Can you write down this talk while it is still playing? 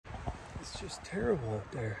just terrible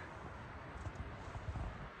out there.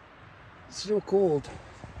 It's so cold.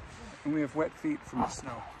 And we have wet feet from the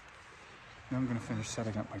snow. Now I'm gonna finish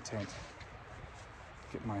setting up my tent.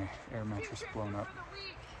 Get my air mattress blown up.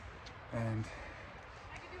 And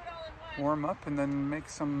warm up and then make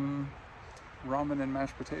some ramen and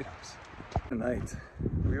mashed potatoes. Tonight,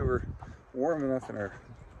 we were warm enough in our,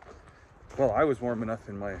 well, I was warm enough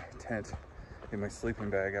in my tent, in my sleeping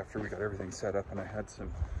bag after we got everything set up, and I had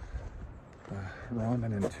some ramen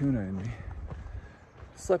and tuna in me.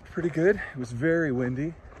 Slept pretty good. It was very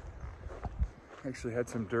windy. Actually had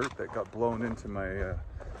some dirt that got blown into my,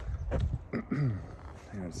 hang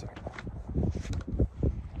on a second.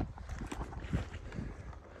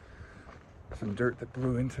 Some dirt that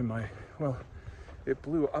blew into my, well, it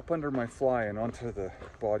blew up under my fly and onto the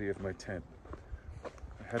body of my tent.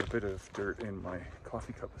 I had a bit of dirt in my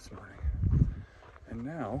coffee cup this morning. And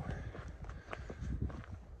now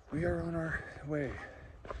we are on our way.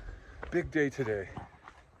 Big day today.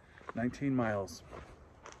 19 miles.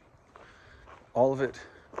 All of it,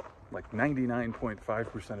 like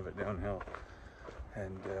 99.5% of it downhill.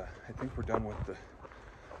 And I think we're done with the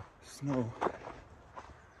snow.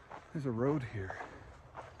 There's a road here.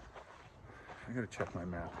 I gotta check my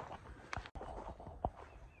map.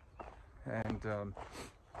 And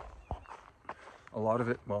a lot of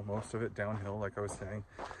it, well, most of it downhill, like I was saying.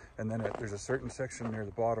 And then there's a certain section near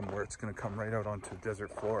the bottom where it's gonna come right out onto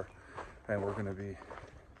desert floor. And we're gonna be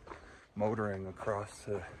motoring across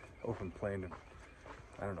the open plain, and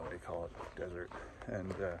I don't know what you call it, desert.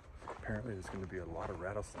 And apparently there's gonna be a lot of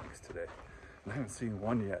rattlesnakes today. And I haven't seen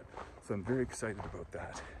one yet, so I'm very excited about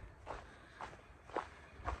that.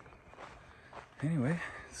 Anyway,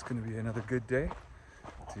 it's going to be another good day.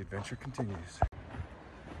 The adventure continues.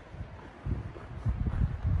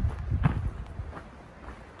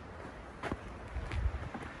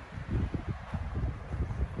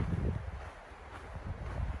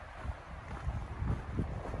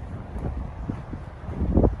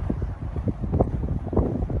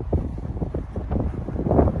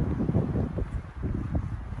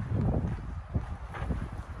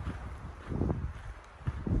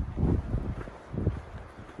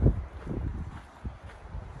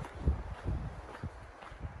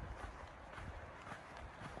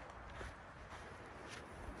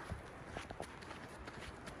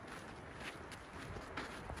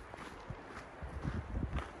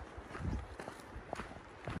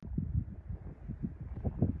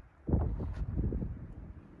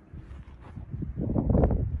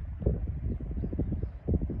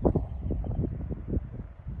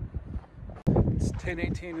 It's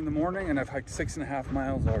 10:18 in the morning and I've hiked 6.5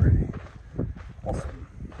 miles already. Awesome.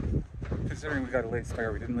 Considering we got a late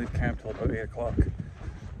start, we didn't leave camp till about 8 o'clock.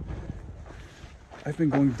 I've been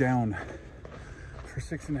going down for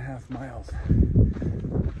 6.5 miles.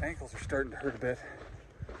 My ankles are starting to hurt a bit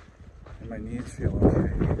and my knees feel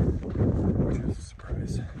okay, which is a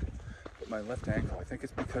surprise. But my left ankle, I think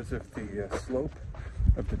it's because of the slope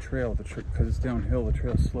of the trail, because it's downhill, the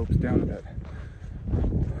trail slopes down a bit.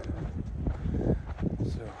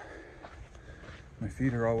 So my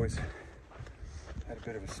feet are always at a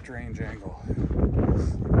bit of a strange angle.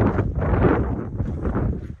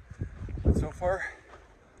 But so far,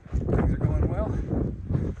 things are going well.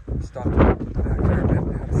 Stopped back there a bit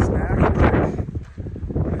and had a snack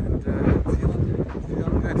and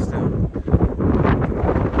feeling good still.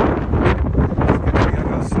 It's getting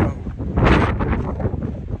under the snow.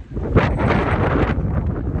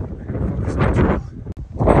 I'm gonna focus on the trail.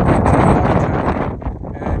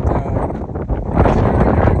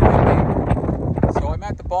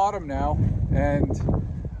 Bottom now, and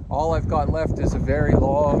all I've got left is a very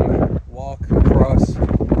long walk across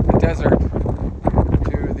the desert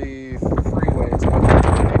to the freeway. It's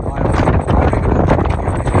about 8 miles.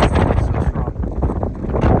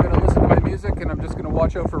 I'm going to listen to my music and I'm just going to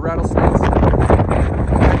watch out for rattlesnakes.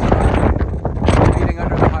 Speeding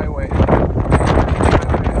under the highway.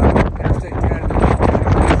 Interstate 10.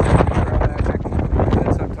 Trail magic. And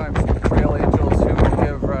then sometimes trail angels who will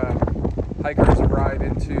give hikers a ride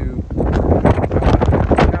into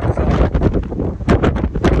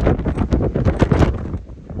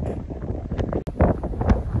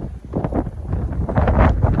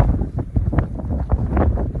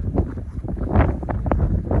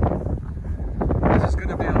This is going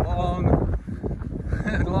to be a long,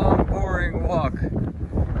 boring walk.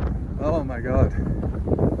 Oh my God.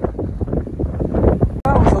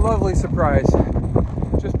 That was a lovely surprise.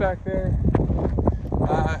 Just back there.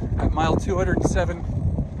 At mile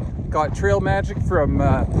 207, got trail magic from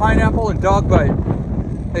Pineapple and Dog Bite.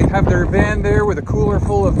 They have their van there with a cooler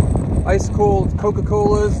full of ice cold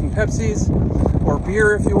Coca-Colas and Pepsis, or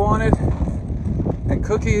beer if you wanted, and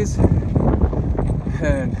cookies,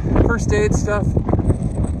 and first aid stuff.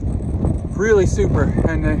 Really super,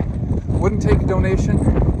 and they wouldn't take a donation.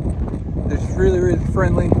 They're just really, really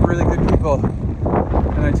friendly, really good people.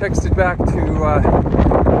 And I texted back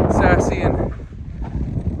to Sassy and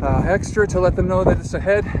Extra to let them know that it's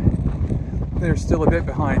ahead. They're still a bit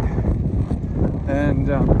behind. And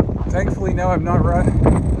thankfully now I'm not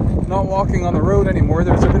walking on the road anymore.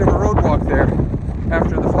 There's a bit of a road walk there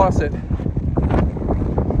after the faucet.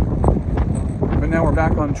 But now we're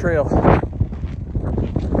back on trail.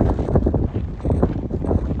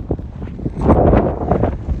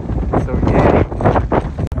 So yay.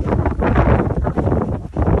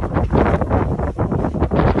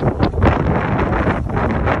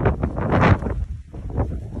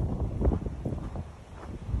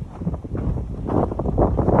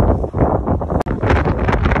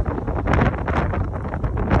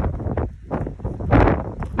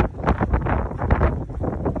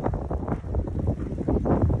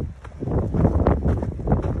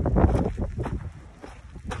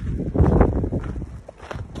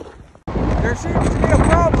 There seems to be a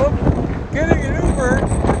problem getting an Uber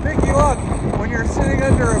to pick you up when you're sitting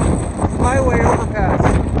under a highway overpass.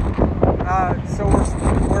 So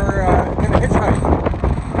we're gonna hitchhike.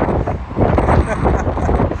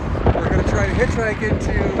 We're gonna try to hitchhike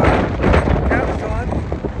into Capitan,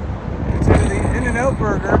 to the In-N-Out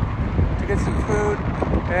Burger to get some food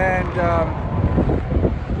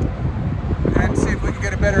and see if we can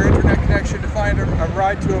get a better internet connection to find a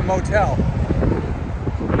ride to a motel.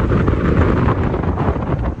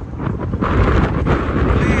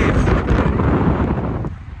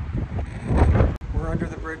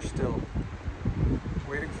 Still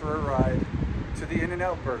waiting for a ride to the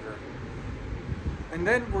In-N-Out Burger, and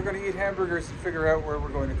then we're going to eat hamburgers and figure out where we're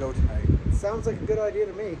going to go tonight. Sounds like a good idea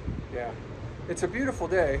to me. Yeah, it's a beautiful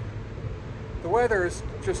day. The weather has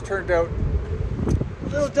just turned out a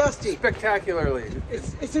little dusty. Spectacularly.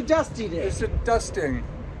 It's a dusty day. It's a dusting.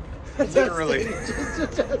 Literally. Just a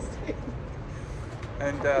dusting.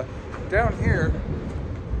 And down here,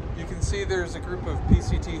 you can see there's a group of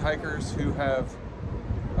PCT hikers who have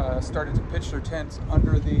started to pitch their tents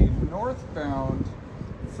under the northbound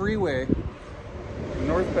freeway.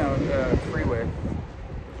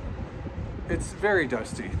 It's very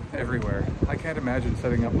dusty everywhere. I can't imagine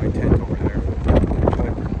setting up my tent over there,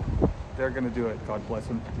 but they're gonna do it. God bless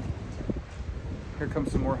them. Here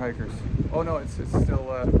comes some more hikers. Oh no, it's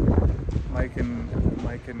still Mike and oh,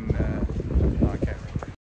 I can't remember.